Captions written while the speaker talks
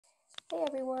Hey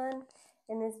everyone!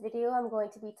 In this video I'm going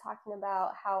to be talking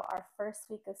about how our first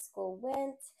week of school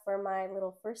went for my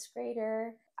little first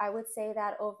grader. I would say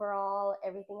that overall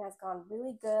everything has gone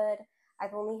really good.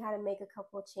 I've only had to make a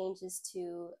couple of changes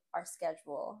to our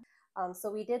schedule.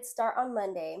 So we did start on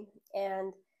Monday,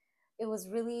 and it was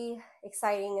really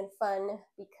exciting and fun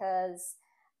because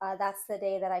that's the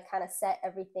day that I kind of set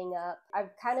everything up.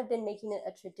 I've kind of been making it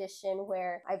a tradition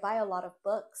where I buy a lot of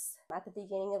books at the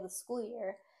beginning of the school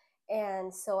year.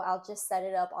 And so I'll just set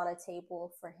it up on a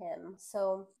table for him.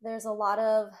 So there's a lot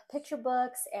of picture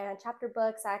books and chapter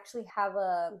books. I actually have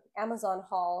a Amazon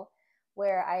haul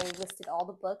where I listed all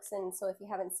the books. And so if you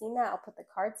haven't seen that, I'll put the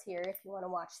cards here if you want to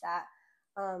watch that.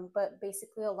 But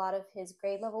basically a lot of his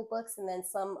grade level books, and then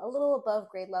some a little above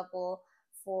grade level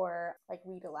for like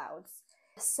read alouds.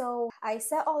 So I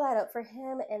set all that up for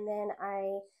him, and then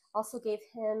I also gave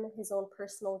him his own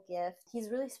personal gift. He's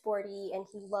really sporty and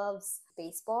he loves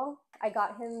baseball. I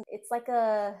got him, it's like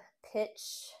a pitch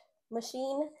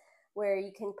machine where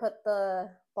you can put the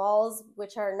balls,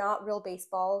 which are not real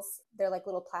baseballs, they're like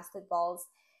little plastic balls,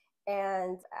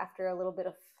 and after a little bit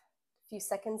of few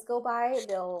seconds go by,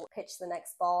 they'll pitch the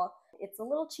next ball. It's a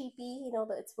little cheapy,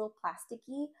 it's real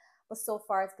plasticky, but so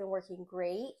far it's been working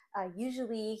great.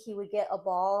 Usually he would get a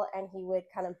ball and he would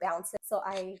kind of bounce it. So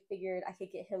I figured I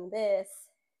could get him this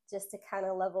just to kind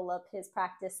of level up his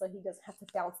practice so he doesn't have to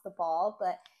bounce the ball,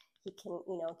 but he can,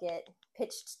 get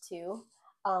pitched to.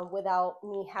 Without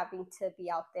me having to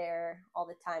be out there all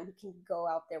the time. He can go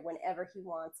out there whenever he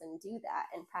wants and do that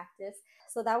and practice.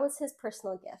 So that was his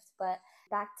personal gift. But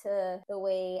back to the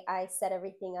way I set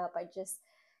everything up, I just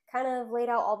kind of laid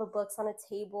out all the books on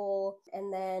a table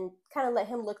and then kind of let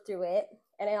him look through it.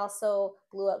 And I also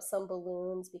blew up some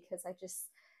balloons because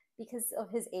of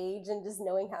his age and just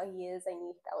knowing how he is, I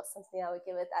knew that was something I would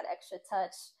give it that extra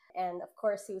touch. And of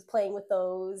course he was playing with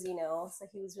those, so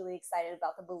he was really excited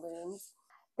about the balloons.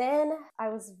 Then I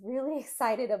was really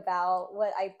excited about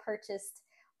what I purchased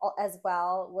as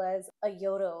well was a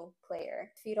Yoto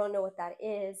player. If you don't know what that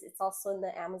is, it's also in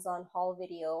the Amazon haul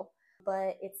video,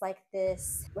 but it's like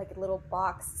this like a little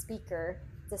box speaker.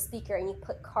 It's a speaker and you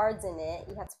put cards in it.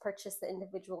 You have to purchase the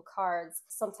individual cards.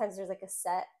 Sometimes there's like a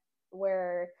set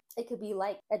where it could be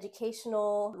like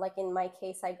educational, like in my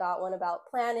case I got one about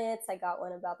planets, I got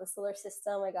one about the solar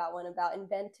system, I got one about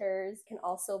inventors. It can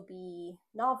also be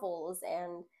novels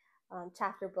and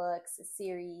chapter books, a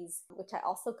series, which I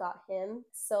also got him.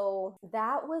 So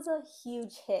that was a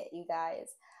huge hit, you guys.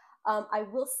 I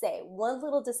will say one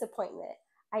little disappointment.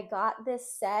 I got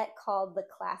this set called The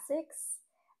Classics,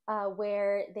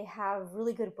 where they have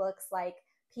really good books like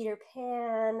Peter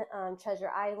Pan, Treasure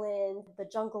Island, The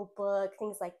Jungle Book,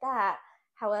 things like that.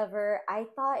 However, I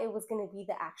thought it was going to be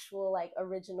the actual like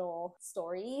original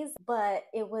stories, but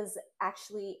it was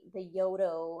actually the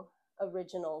Yoto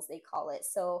originals, they call it.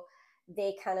 So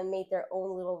they kind of made their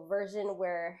own little version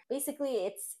where basically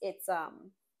it's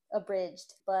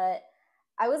abridged, but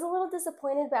I was a little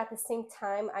disappointed, but at the same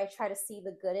time I try to see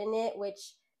the good in it,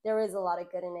 which there is a lot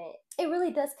of good in it. It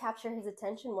really does capture his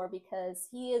attention more because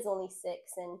he is only 6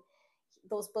 and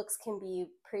those books can be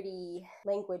pretty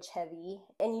language heavy.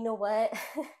 And you know what?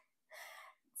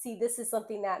 See, this is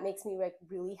something that makes me like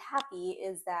really happy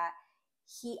is that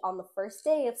he, on the first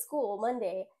day of school,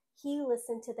 Monday, he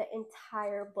listened to the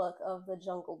entire book of the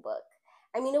Jungle Book.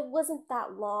 I mean, it wasn't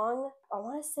that long. I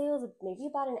want to say it was maybe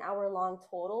about an hour long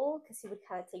total because he would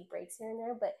kind of take breaks here and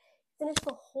there, but he finished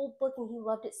the whole book and he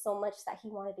loved it so much that he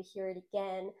wanted to hear it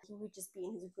again. He would just be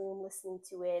in his room listening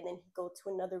to it, and then he'd go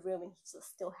to another room and he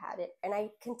just still had it. And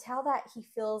I can tell that he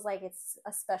feels like it's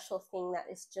a special thing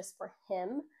that is just for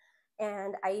him.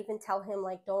 And I even tell him,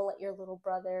 like, don't let your little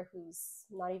brother, who's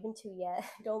not even 2 yet,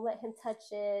 don't let him touch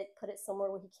it. Put it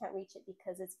somewhere where he can't reach it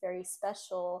because it's very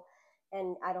special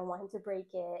and I don't want him to break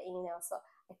it, So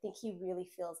I think he really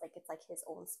feels like it's like his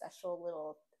own special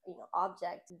little,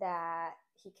 object that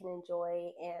he can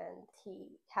enjoy and he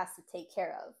has to take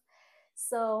care of.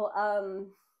 So,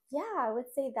 yeah, I would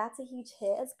say that's a huge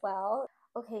hit as well.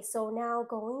 Okay, so now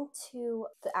going to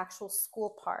the actual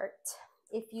school part.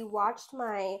 If you watched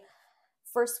my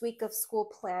first week of school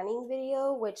planning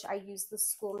video, which I use the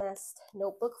School Nest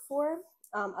notebook for.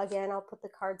 Again, I'll put the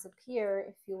cards up here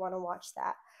if you want to watch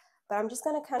that. But I'm just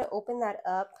going to kind of open that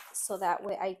up so that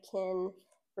way I can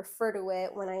refer to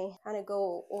it when I kind of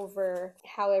go over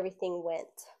how everything went.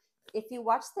 If you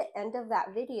watch the end of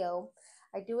that video,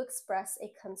 I do express a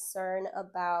concern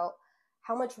about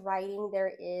how much writing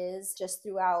there is just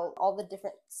throughout all the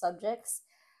different subjects,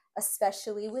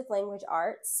 especially with language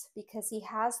arts, because he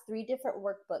has 3 different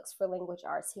workbooks for language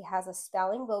arts. He has a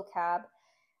spelling vocab,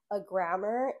 a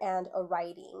grammar and a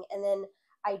writing. And then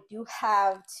I do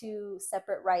have two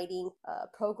separate writing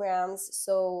programs.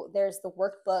 So there's the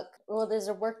workbook. Well, there's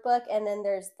a workbook, and then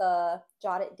there's the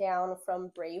Jot It Down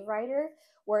from Brave Writer,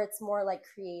 where it's more like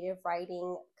creative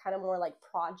writing, kind of more like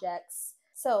projects.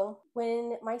 So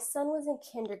when my son was in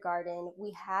kindergarten,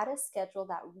 we had a schedule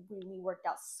that really worked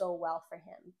out so well for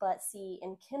him. But see,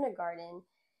 in kindergarten,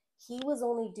 he was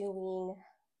only doing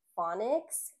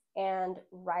phonics and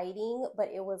writing, but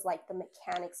it was like the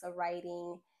mechanics of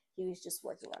writing. He was just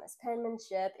working on his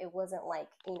penmanship. It wasn't like,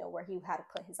 where he had to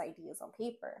put his ideas on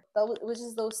paper. But it was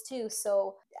just those two.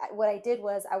 So what I did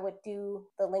was I would do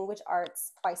the language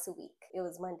arts twice a week. It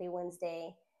was Monday,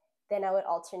 Wednesday. Then I would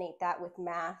alternate that with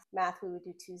math. Math we would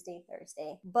do Tuesday,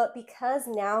 Thursday. But because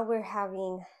now we're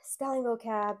having spelling,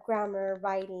 vocab, grammar,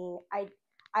 writing,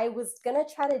 I was gonna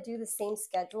try to do the same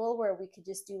schedule where we could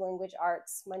just do language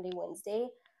arts Monday, Wednesday.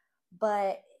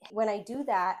 But when I do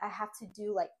that, I have to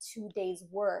do like 2 days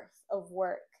worth of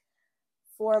work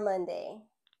for Monday,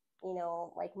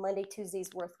 like Monday, Tuesday's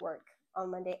work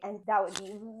on Monday. And that would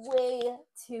be way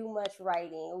too much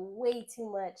writing, way too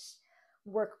much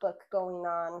workbook going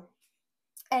on.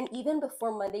 And even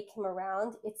before Monday came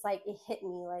around, it's like it hit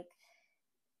me like,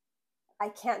 I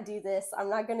can't do this. I'm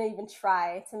not going to even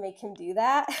try to make him do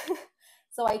that.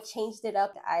 So I changed it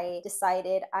up. I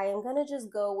decided I am going to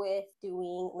just go with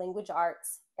doing language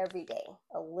arts every day,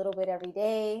 a little bit every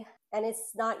day. And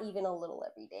it's not even a little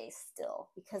every day still,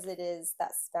 because it is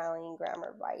that spelling,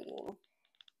 grammar, writing,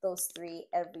 those three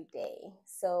every day.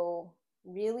 So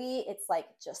really, it's like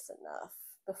just enough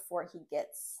before he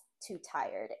gets too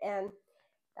tired. And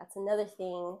that's another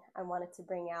thing I wanted to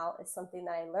bring out, is something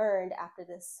that I learned after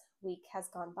this week has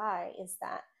gone by, is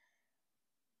that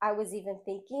I was even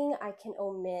thinking I can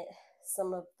omit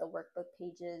some of the workbook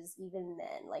pages even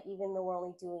then. Like, even though we're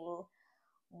only doing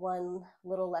one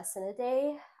little lesson a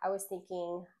day, I was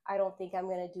thinking, I don't think I'm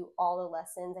going to do all the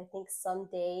lessons. I think some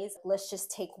days, let's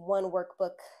just take one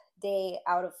workbook day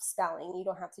out of spelling. You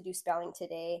don't have to do spelling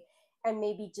today. And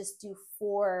maybe just do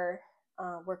 4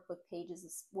 workbook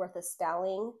pages worth of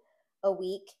spelling a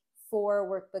week, 4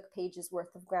 workbook pages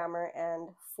worth of grammar, and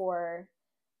 4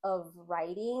 of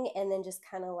writing, and then just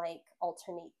kind of like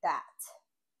alternate that.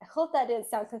 I hope that didn't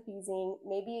sound confusing.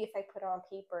 Maybe if I put it on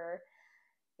paper,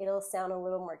 it'll sound a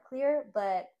little more clear,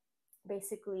 but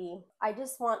basically, I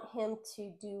just want him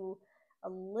to do a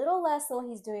little less than what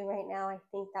he's doing right now. I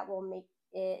think that will make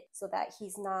it so that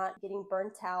he's not getting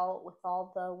burnt out with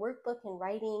all the workbook and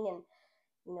writing and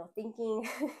thinking.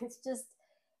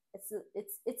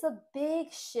 It's a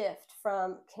big shift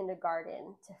from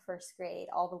kindergarten to first grade,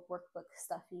 all the workbook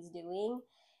stuff he's doing,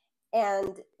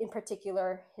 and in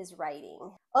particular his writing.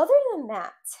 Other than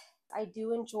that, I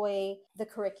do enjoy the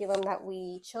curriculum that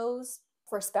we chose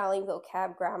for spelling,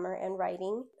 vocab, grammar, and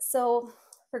writing. So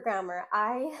for grammar,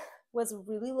 I was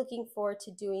really looking forward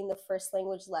to doing the first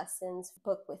language lessons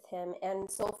book with him,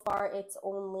 and so far it's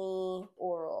only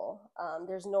oral.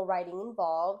 There's no writing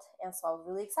involved, and so I was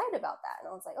really excited about that. And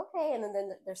I was like, okay. And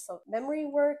then there's some memory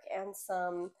work and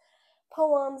some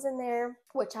poems in there,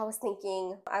 which I was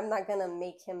thinking I'm not gonna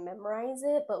make him memorize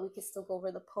it, but we could still go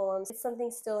over the poems. It's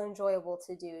something still enjoyable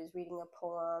to do, is reading a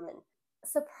poem. And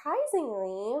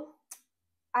surprisingly,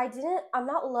 I'm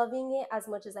not loving it as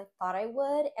much as I thought I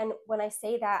would. And when I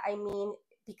say that, I mean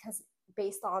because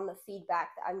based on the feedback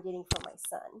that I'm getting from my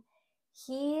son,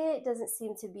 he doesn't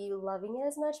seem to be loving it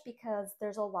as much because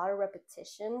there's a lot of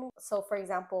repetition. So for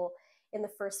example, in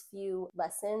the first few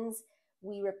lessons,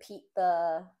 we repeat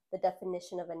the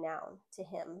definition of a noun to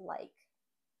him like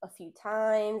a few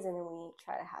times, and then we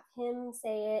try to have him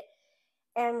say it.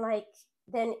 And like,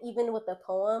 then even with the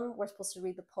poem, we're supposed to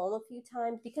read the poem a few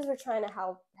times because we're trying to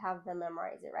have them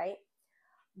memorize it, right?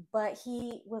 But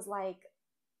he was like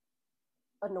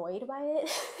annoyed by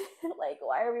it. Like,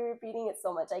 why are we repeating it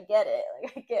so much? I get it.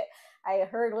 Like, I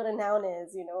heard what a noun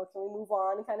is, can we move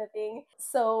on, kind of thing.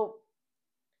 So,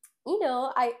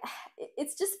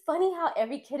 it's just funny how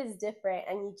every kid is different,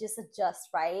 and you just adjust,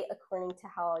 right, according to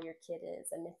how your kid is.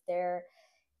 And if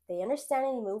they understand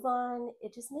and you move on,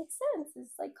 it just makes sense.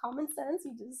 It's like common sense.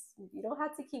 You don't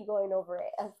have to keep going over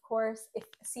it. Of course,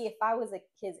 if I was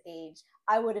his age,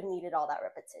 I would have needed all that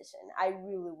repetition. I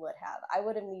really would have. I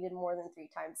would have needed more than 3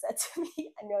 times said to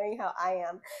me, knowing how I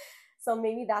am. So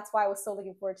maybe that's why I was so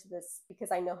looking forward to this,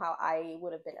 because I know how I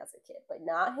would have been as a kid, but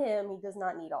not him. He does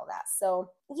not need all that.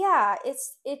 So yeah,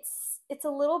 it's a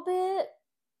little bit,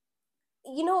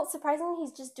 surprisingly,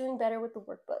 he's just doing better with the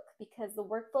workbook, because the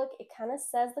workbook, it kind of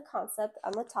says the concept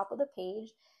on the top of the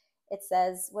page, It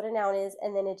says what a noun is,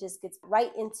 and then it just gets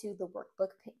right into the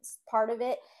workbook part of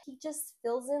it. He just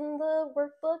fills in the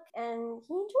workbook and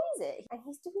he enjoys it, and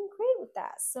he's doing great with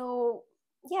that. So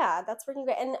yeah, that's pretty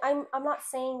great. And I'm not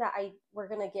saying that we're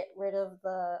gonna get rid of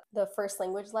the first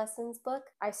language lessons book.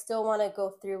 I still want to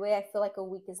go through it. I feel like a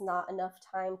week is not enough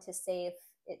time to say if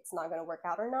it's not gonna work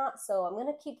out or not. So I'm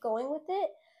gonna keep going with it,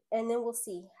 and then we'll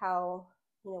see how,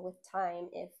 with time,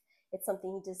 if it's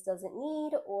something he just doesn't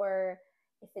need, or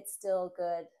if it's still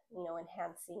good,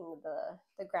 enhancing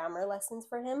the grammar lessons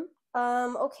for him.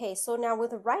 Okay, so now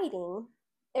with writing,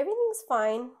 everything's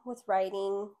fine with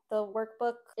writing. The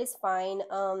workbook is fine.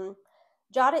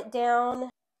 Jot it down.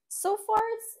 So far,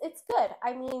 it's good.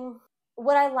 I mean,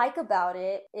 what I like about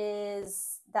it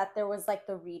is that there was like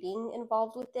the reading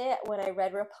involved with it. When I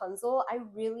read Rapunzel, I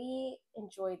really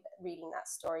enjoyed reading that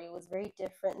story. It was very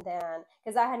different than,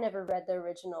 because I had never read the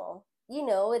original.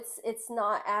 It's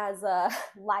not as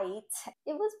light.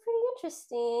 It was pretty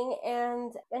interesting,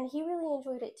 and he really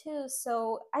enjoyed it too.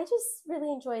 So I just really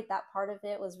enjoyed that part of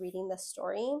it, was reading the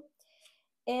story,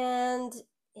 and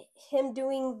him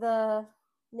doing the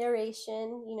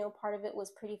narration. Part of it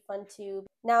was pretty fun too.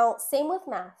 Now, same with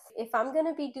math. If I'm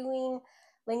gonna be doing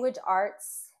language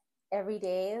arts every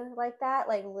day like that,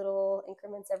 like little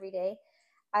increments every day,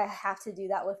 I have to do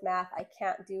that with math. I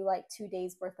can't do like 2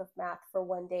 days worth of math for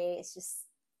one day.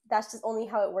 That's just only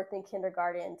how it worked in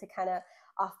kindergarten, to kind of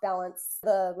off balance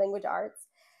the language arts.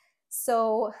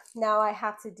 So now I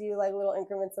have to do like little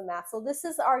increments of math. So this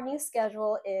is our new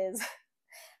schedule, is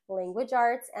language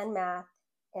arts and math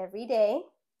every day.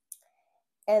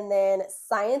 And then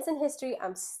science and history,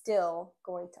 I'm still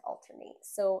going to alternate.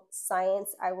 So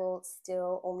science, I will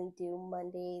still only do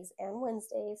Mondays and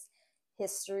Wednesdays.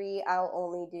 History, I'll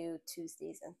only do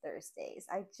Tuesdays and Thursdays.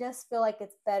 I just feel like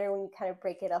it's better when you kind of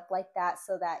break it up like that,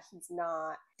 so that he's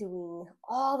not doing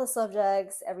all the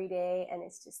subjects every day and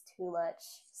it's just too much.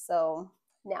 So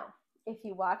now, if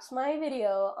you watched my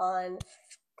video on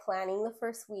planning the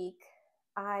first week,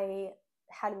 I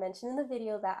had mentioned in the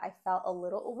video that I felt a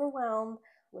little overwhelmed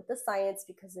with the science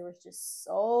because there was just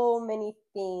so many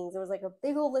things. There was like a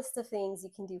big old list of things you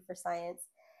can do for science.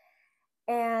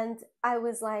 And I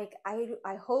was like,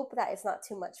 I hope that it's not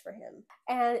too much for him.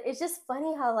 And it's just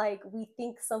funny how like we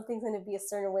think something's going to be a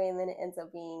certain way and then it ends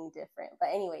up being different. But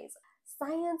anyways,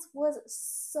 science was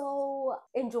so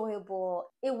enjoyable.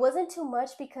 It wasn't too much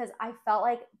because I felt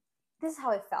like, this is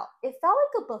how it felt. It felt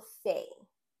like a buffet.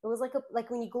 It was like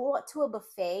when you go out to a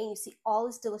buffet and you see all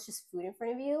this delicious food in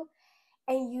front of you,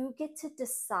 and you get to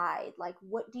decide, like,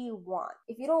 what do you want?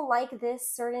 If you don't like this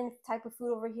certain type of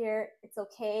food over here, it's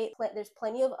okay. There's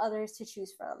plenty of others to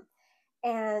choose from.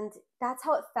 And that's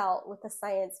how it felt with the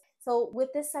science. So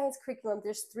with this science curriculum,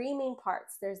 there's 3 main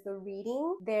parts. There's the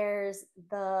reading, there's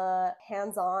the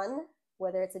hands-on,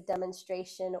 whether it's a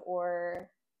demonstration or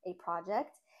a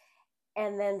project,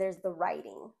 and then there's the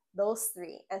writing. Those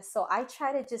 3. And so I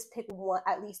try to just pick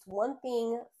at least one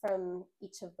thing from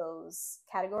each of those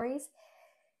categories.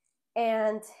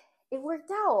 And it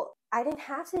worked out. I didn't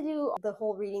have to do the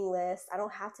whole reading list. I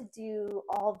don't have to do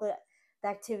all the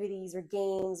activities or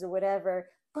games or whatever,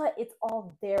 but it's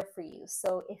all there for you.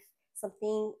 So if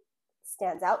something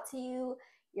stands out to you,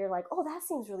 you're like, oh, that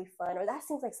seems really fun, or that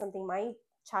seems like something my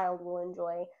child will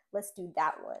enjoy. Let's do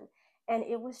that one. And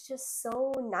it was just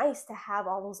so nice to have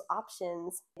all those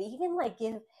options. They even like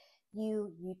give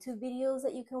you YouTube videos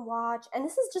that you can watch. And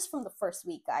this is just from the first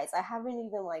week, guys. I haven't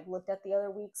even like looked at the other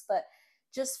weeks, but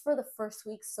just for the first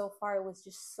week so far, it was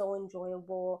just so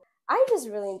enjoyable. I just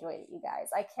really enjoyed it, you guys.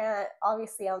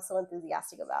 Obviously I'm so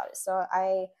enthusiastic about it. So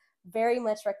I very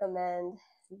much recommend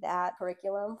that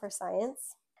curriculum for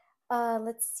science.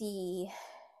 Let's see.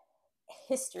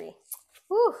 History.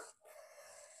 Whew.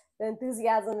 The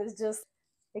enthusiasm is just,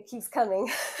 it keeps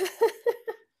coming.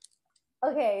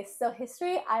 Okay, so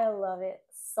history, I love it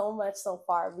so much so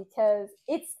far because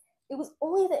it was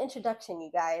only the introduction, you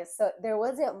guys. So there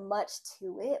wasn't much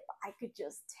to it, but I could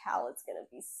just tell it's gonna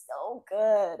be so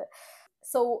good.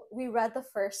 So we read the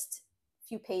first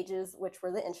few pages, which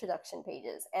were the introduction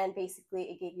pages, and basically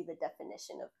it gave you the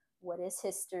definition of what is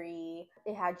history.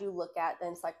 It had you look at the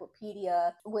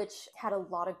encyclopedia, which had a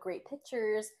lot of great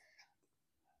pictures.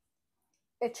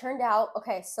 It turned out,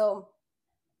 okay, so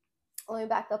let me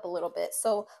back up a little bit.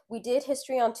 So we did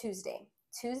history on Tuesday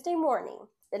morning,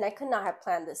 and I could not have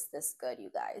planned this good, you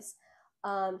guys.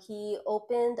 He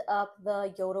opened up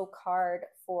the Yoto card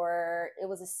it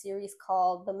was a series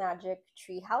called The Magic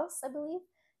Treehouse, I believe.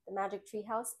 The Magic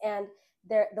Treehouse. And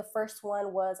The first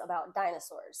one was about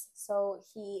dinosaurs. So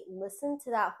he listened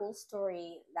to that whole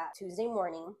story that Tuesday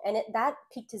morning, and that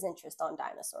piqued his interest on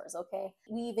dinosaurs. Okay,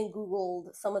 we even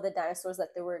Googled some of the dinosaurs that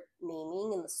they were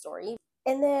naming in the story.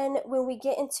 And then when we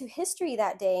get into history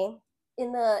that day,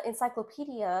 in the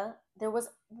encyclopedia, there was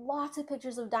lots of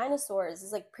pictures of dinosaurs.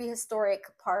 It's like prehistoric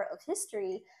part of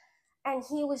history. And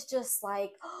he was just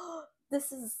like, oh,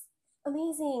 this is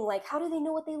amazing. Like, how do they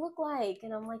know what they look like?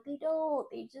 And I'm like, they don't.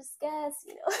 They just guess.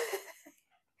 And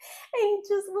he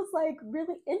just was like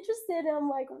really interested. And I'm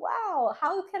like, wow,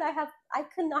 I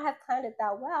could not have planned it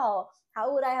that well.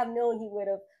 How would I have known he would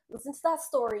have listened to that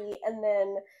story? And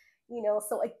then,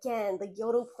 so again, the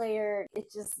Yoto player,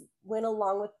 it just went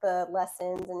along with the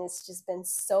lessons and it's just been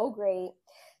so great.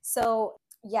 So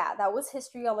yeah, that was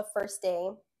history on the first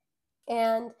day.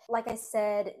 And like I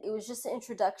said, it was just an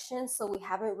introduction, so we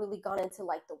haven't really gone into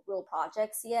like the real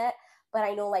projects yet. But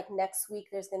I know like next week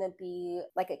there's gonna be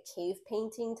like a cave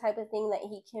painting type of thing that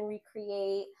he can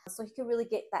recreate. So he can really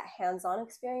get that hands-on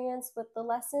experience with the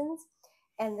lessons.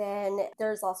 And then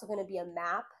there's also gonna be a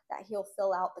map that he'll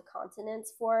fill out the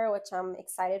continents for, which I'm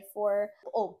excited for.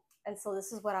 Oh, and so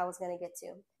this is what I was gonna get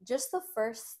to. Just the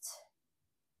first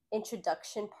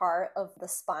introduction part of the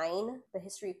Spine, the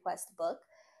History Quest book,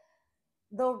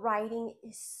 the writing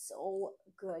is so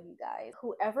good, you guys.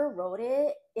 Whoever wrote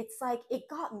it, it's like it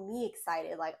got me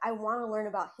excited. Like I want to learn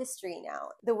about history now.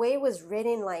 The way it was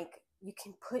written, like you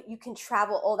can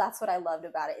travel. Oh, that's what I loved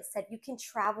about it. It said you can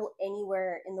travel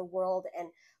anywhere in the world and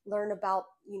learn about,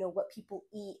 what people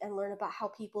eat and learn about how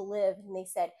people live. And they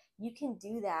said you can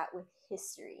do that with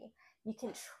history. You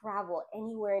can travel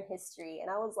anywhere in history.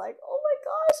 And I was like, oh my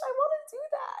gosh, I want to do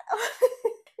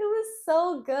that. It was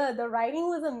so good. The writing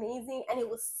was amazing and it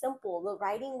was simple. The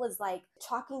writing was like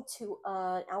talking to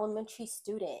an elementary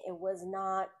student. It was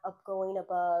not going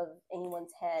above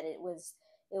anyone's head. It was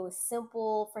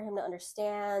simple for him to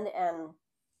understand, and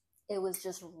it was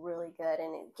just really good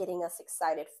and getting us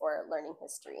excited for learning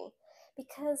history.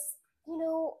 Because,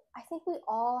 I think we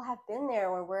all have been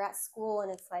there when we're at school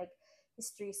and it's like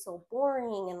history is so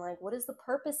boring and like what is the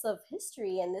purpose of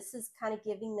history? And this is kind of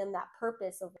giving them that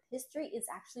purpose of history is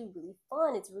actually really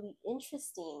fun. It's really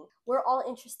interesting. We're all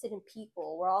interested in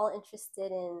people. We're all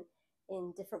interested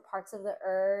in different parts of the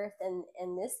earth, and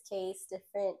in this case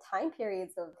different time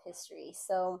periods of history.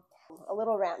 So a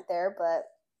little rant there, but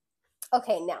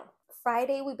okay, now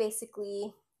Friday we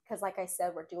basically, because like I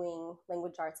said, we're doing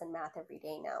language arts and math every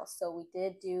day now. So we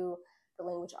did do the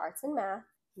language arts and math,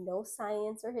 no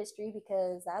science or history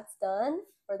because that's done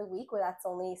for the week. Where that's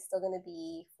only still going to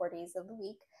be 4 days of the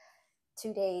week,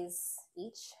 2 days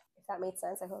each, if that made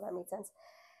sense. I hope that made sense.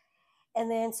 And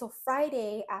then so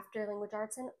Friday after language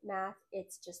arts and math,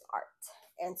 it's just art.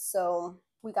 And so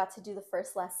we got to do the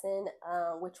first lesson,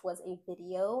 which was a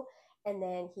video, and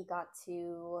then he got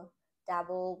to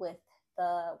dabble with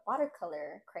the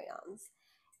watercolor crayons.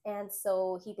 And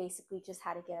so he basically just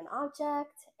had to get an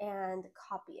object and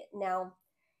copy it. Now,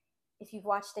 if you've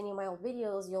watched any of my old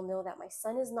videos, you'll know that my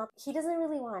son he doesn't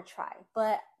really want to try.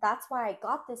 But that's why I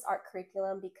got this art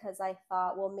curriculum, because I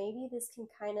thought, well, maybe this can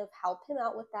kind of help him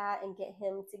out with that and get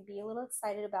him to be a little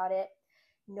excited about it.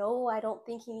 No, I don't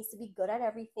think he needs to be good at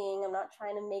everything. I'm not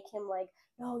trying to make him like,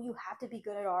 no, you have to be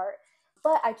good at art.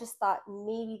 But I just thought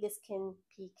maybe this can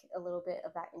pique a little bit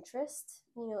of that interest.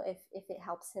 If it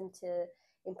helps him to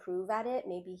improve at it,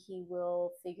 maybe he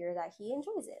will figure that he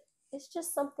enjoys it. It's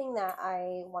just something that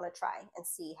I want to try and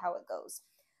see how it goes.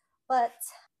 But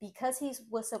because he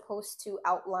was supposed to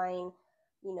outline,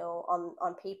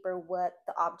 on paper what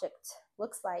the object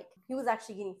looks like, he was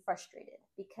actually getting frustrated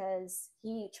because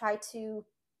he tried to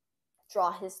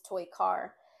draw his toy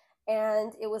car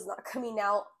and it was not coming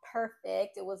out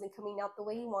perfect. It wasn't coming out the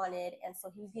way he wanted. And so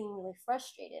he was getting really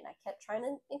frustrated. I kept trying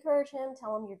to encourage him,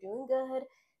 tell him, you're doing good.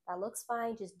 That looks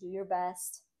fine. Just do your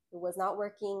best. It was not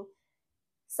working.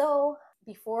 So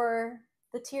before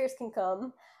the tears can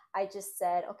come, I just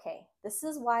said, okay, this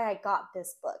is why I got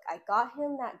this book. I got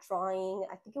him that drawing.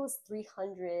 I think it was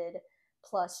 300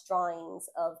 plus drawings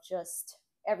of just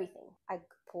everything. I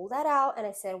pulled that out and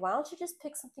I said, why don't you just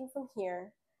pick something from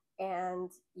here and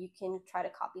you can try to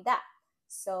copy that.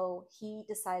 So he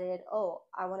decided, oh,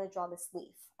 I want to draw this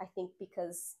leaf. I think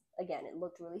because, again, it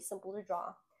looked really simple to draw.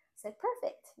 I said,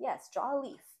 perfect. Yes, draw a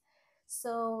leaf.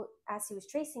 So as he was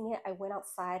tracing it, I went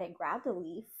outside, I grabbed a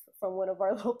leaf from one of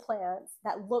our little plants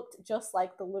that looked just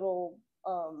like the little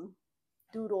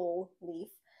doodle leaf.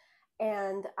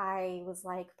 And I was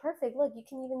like, perfect, look, you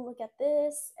can even look at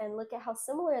this and look at how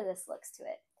similar this looks to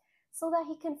it, so that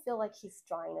he can feel like he's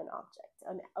drawing an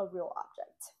object, a real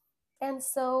object. And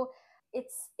so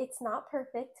it's not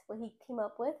perfect what he came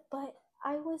up with, but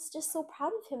I was just so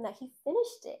proud of him that he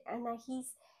finished it and that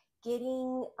he's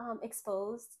getting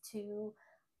exposed to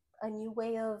a new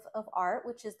way of art,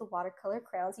 which is the watercolor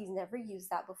crayons. He's never used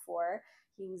that before.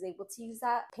 He was able to use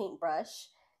that paintbrush.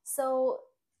 So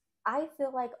I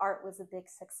feel like art was a big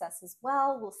success as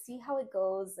well. We'll see how it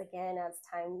goes again as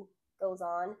time goes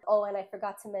on. Oh, and I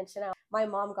forgot to mention, my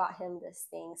mom got him this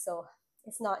thing, so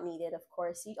it's not needed, of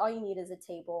course. All you need is a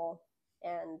table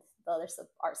and the other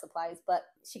art supplies, but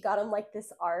she got him like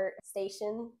this art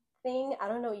station thing. I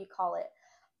don't know what you call it,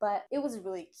 but it was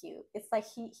really cute. It's like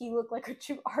he looked like a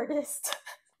true artist,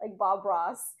 like Bob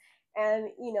Ross. And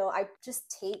I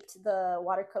just taped the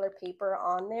watercolor paper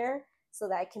on there so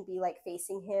that I can be like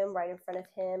facing him right in front of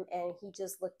him, and he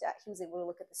was able to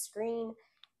look at the screen,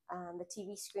 the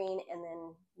TV screen, and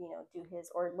then do his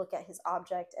or look at his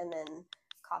object and then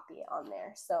copy it on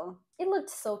there. So it looked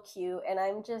so cute, and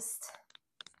I'm just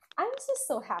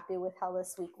so happy with how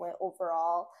this week went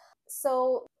overall.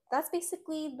 So that's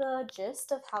basically the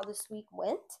gist of how this week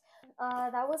went.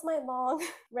 That was my long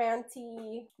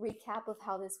ranty recap of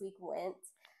how this week went.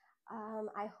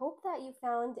 I hope that you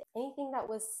found anything that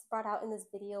was brought out in this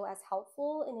video as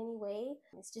helpful in any way.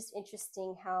 It's just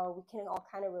interesting how we can all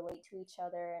kind of relate to each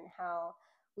other and how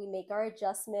we make our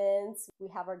adjustments. We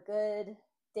have our good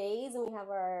days and we have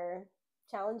our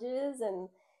challenges, and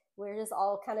we're just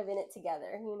all kind of in it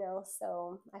together,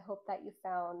 So I hope that you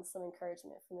found some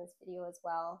encouragement from this video as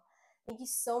well. Thank you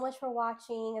so much for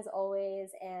watching, as always.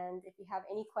 And if you have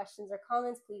any questions or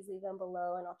comments, please leave them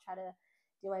below and I'll try to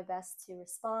do my best to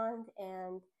respond.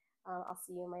 And I'll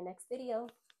see you in my next video.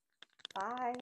 Bye.